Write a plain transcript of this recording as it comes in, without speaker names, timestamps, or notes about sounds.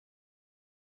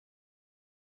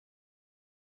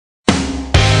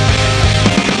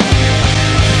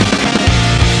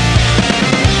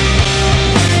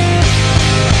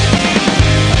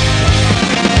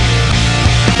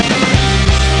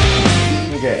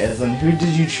Island, who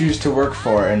did you choose to work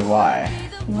for and why?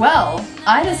 Well,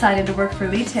 I decided to work for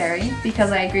Lee Terry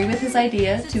because I agree with his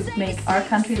idea to make our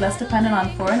country less dependent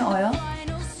on foreign oil,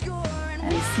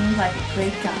 and he seemed like a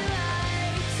great guy.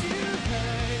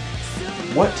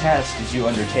 What tasks did you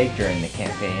undertake during the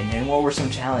campaign, and what were some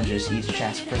challenges each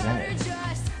task presented?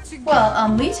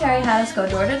 Well, Lee Terry had us go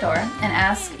door to door and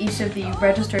ask each of the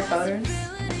registered voters,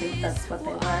 I think that's what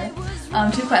they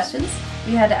were, 2 questions.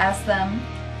 We had to ask them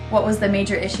what was the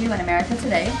major issue in America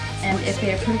today, and if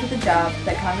they approved of the job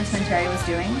that Congressman Terry was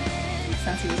doing,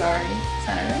 since he was already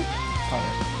senator.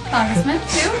 Congressman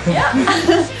too, yeah.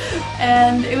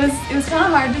 And it was kind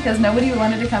of hard because nobody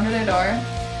wanted to come to their door,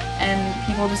 and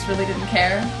people just really didn't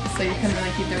care, so you couldn't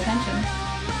really keep their attention.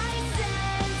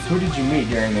 Who did you meet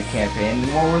during the campaign,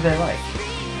 and what were they like?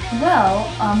 Well,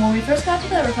 when we first got to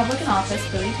the Republican office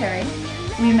for Lee Terry,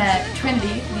 we met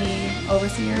Trinity, the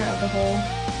overseer of the whole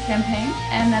campaign,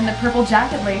 and then the purple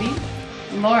jacket lady,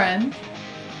 Lauren.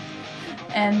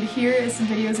 And here is some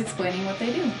videos explaining what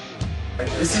they do.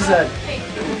 This is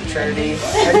Trinity.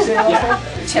 How do you say it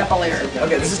last name? Chapelier.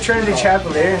 Okay, this is Trinity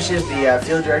Chapelier, and she's the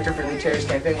field director for Lee Terry's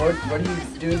campaign. What do you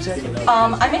do exactly?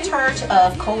 I'm in charge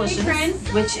of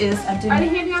coalitions, which is Are they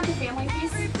handing out the family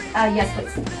piece? yes,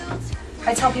 please.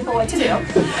 I tell people what to do.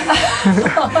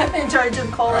 I'm in charge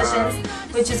of coalitions,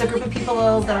 which is a group of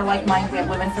people that are like-minded. We have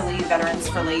Women for Lee, Veterans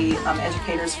for Lee,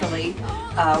 Educators for Lee.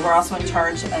 We're also in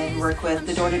charge and work with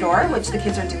the door-to-door, which the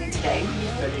kids are doing today,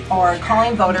 or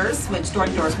calling voters, which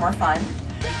door-to-door is more fun,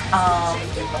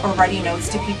 or writing notes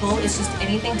to people. It's just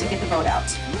anything to get the vote out.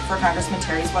 For Congressman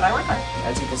Terry is what I work on.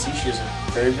 As you can see, she's a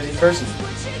very busy person.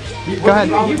 Go ahead.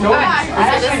 Lauren,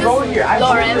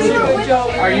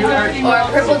 or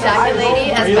Purple Jacket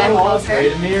Lady, as Ben calls her.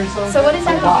 So what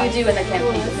exactly do you do in the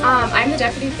campaign? I'm the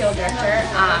deputy field director,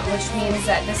 which means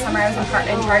that this summer I was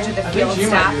in charge of the field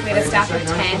staff. We had a staff of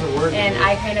 10, and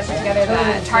I kind of put together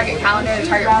the target calendar, the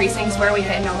target precincts, where we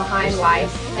hit in Omaha and why.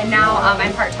 And now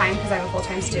I'm part-time because I'm a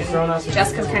full-time student.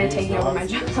 Jessica's kind of taking over my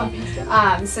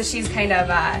job. So she's kind of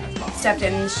stepped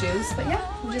in the shoes. But yeah,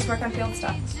 we just work on field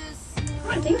stuff.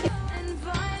 Thank you.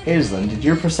 Aislinn, did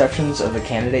your perceptions of the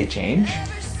candidate change?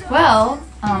 Well,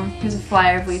 here's a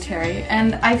flyer of Lee Terry,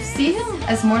 and I see him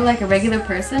as more like a regular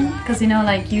person, because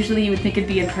like usually you would think it'd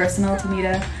be impersonal to meet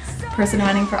a person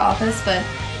running for office, but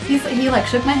he like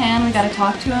shook my hand, we got to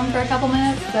talk to him for a couple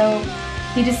minutes, so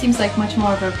he just seems like much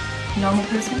more of a normal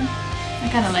person. I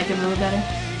kind of like him a little better.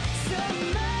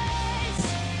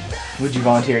 Would you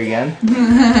volunteer again?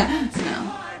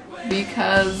 No,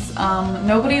 because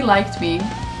nobody liked me.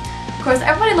 Of course,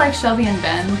 everybody liked Shelby and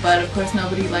Ben, but of course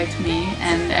nobody liked me,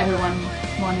 and everyone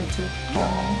wanted to.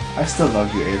 Oh, I still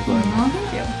love you, Aislinn. Oh,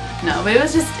 thank you. No, but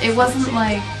it wasn't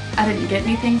like I didn't get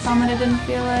anything from it, I didn't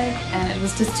feel like, and it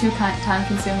was just too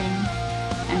time-consuming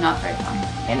and not very fun.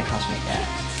 And it cost me gas.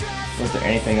 Was there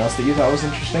anything else that you thought was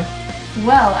interesting?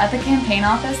 Well, at the campaign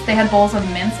office, they had bowls of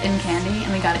mints in candy,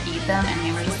 and we got to eat them, and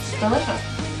they were just delicious.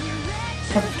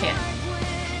 Because it's candy.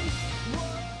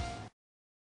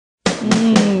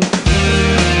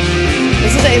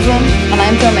 This is Aislinn, and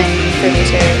I'm filming for Lee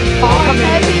Terry.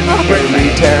 For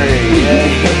Lee Terry,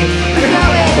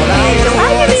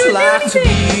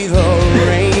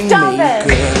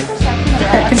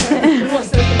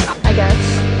 I guess.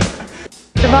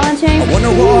 The volunteering. I wonder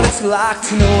what it's like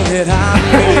to know that I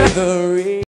made the